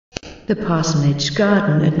The Parsonage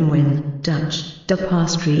Garden at Nuenen, Dutch, de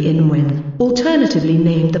pastorie in Nuenen, alternatively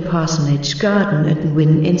named the Parsonage Garden at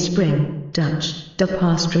Nuenen in spring, Dutch, de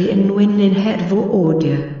pastorie in Nuenen in het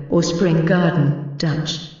voorjaar, or spring garden,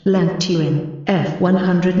 Dutch, Lentetuin, F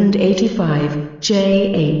 185,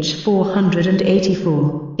 JH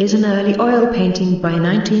 484, is an early oil painting by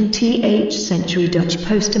 19th century Dutch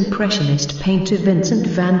post-Impressionist painter Vincent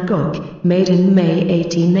van Gogh, made in May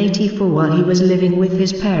 1884 while he was living with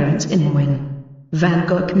his parents in Nuenen. Van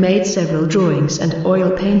Gogh made several drawings and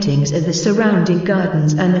oil paintings of the surrounding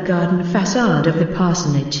gardens and the garden façade of the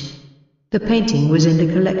parsonage. The painting was in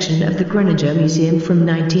the collection of the Groninger Museum from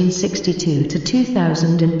 1962 to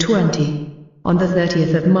 2020. On the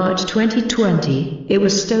 30th of March 2020, it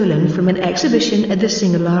was stolen from an exhibition at the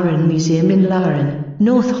Singer Laren Museum in Laren,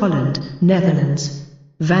 North Holland, Netherlands.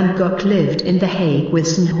 Van Gogh lived in The Hague with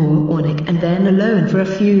Sien Hoornik and then alone for a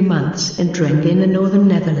few months in Drenthe in the northern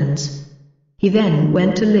Netherlands. He then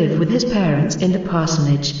went to live with his parents in the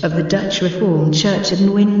parsonage of the Dutch Reformed Church at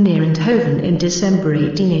Nuenen near Eindhoven in December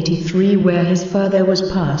 1883, where his father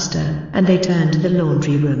was pastor, and they turned the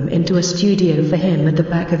laundry room into a studio for him at the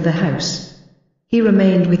back of the house. He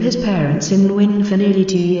remained with his parents in Nuenen for nearly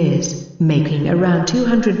 2 years, making around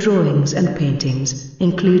 200 drawings and paintings,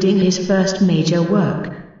 including his first major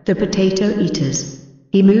work, The Potato Eaters.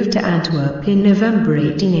 He moved to Antwerp in November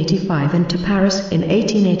 1885 and to Paris in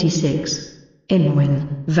 1886. In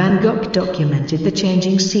Nuenen, Van Gogh documented the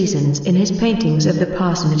changing seasons in his paintings of the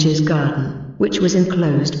Parsonage's garden, which was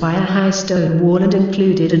enclosed by a high stone wall and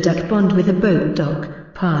included a duck pond with a boat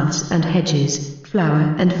dock, paths and hedges,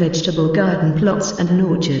 flower and vegetable garden plots and an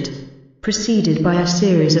orchard. Preceded by a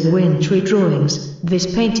series of wintry drawings,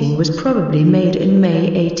 this painting was probably made in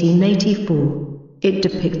May 1884. It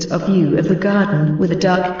depicts a view of the garden with a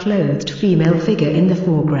dark-clothed female figure in the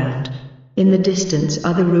foreground. In the distance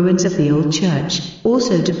are the ruins of the old church,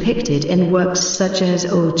 also depicted in works such as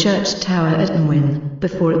Old Church Tower at Nuenen,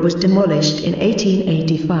 before it was demolished in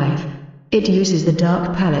 1885. It uses the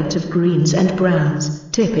dark palette of greens and browns,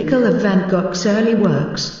 typical of Van Gogh's early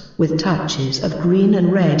works, with touches of green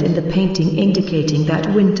and red in the painting indicating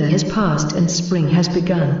that winter has passed and spring has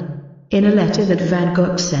begun. In a letter that Van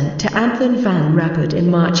Gogh sent to Anton van Rappert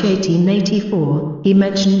in March 1884, he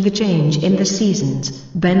mentioned the change in the seasons.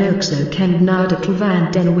 Ben ook zo kend na de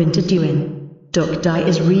van den winter duwen. Doch die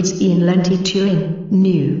is reeds in Lentetuin,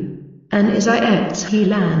 nu. And is I echts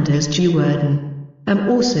Hielanders geworden. I'm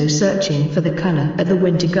also searching for the color at the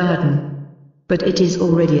winter garden. But it is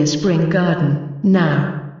already a spring garden,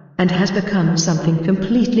 now, and has become something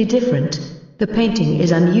completely different. The painting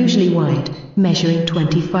is unusually wide, measuring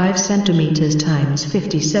 25 centimeters times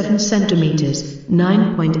 57 centimeters,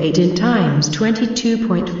 9.8 in times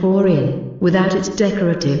 22.4 in, without its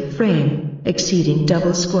decorative frame, exceeding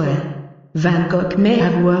double square. Van Gogh may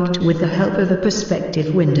have worked with the help of a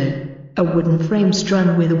perspective window, a wooden frame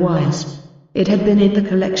strung with wires. It had been in the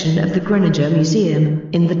collection of the Groninger Museum,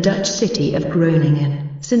 in the Dutch city of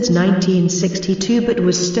Groningen, since 1962 but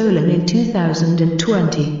was stolen in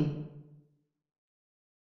 2020.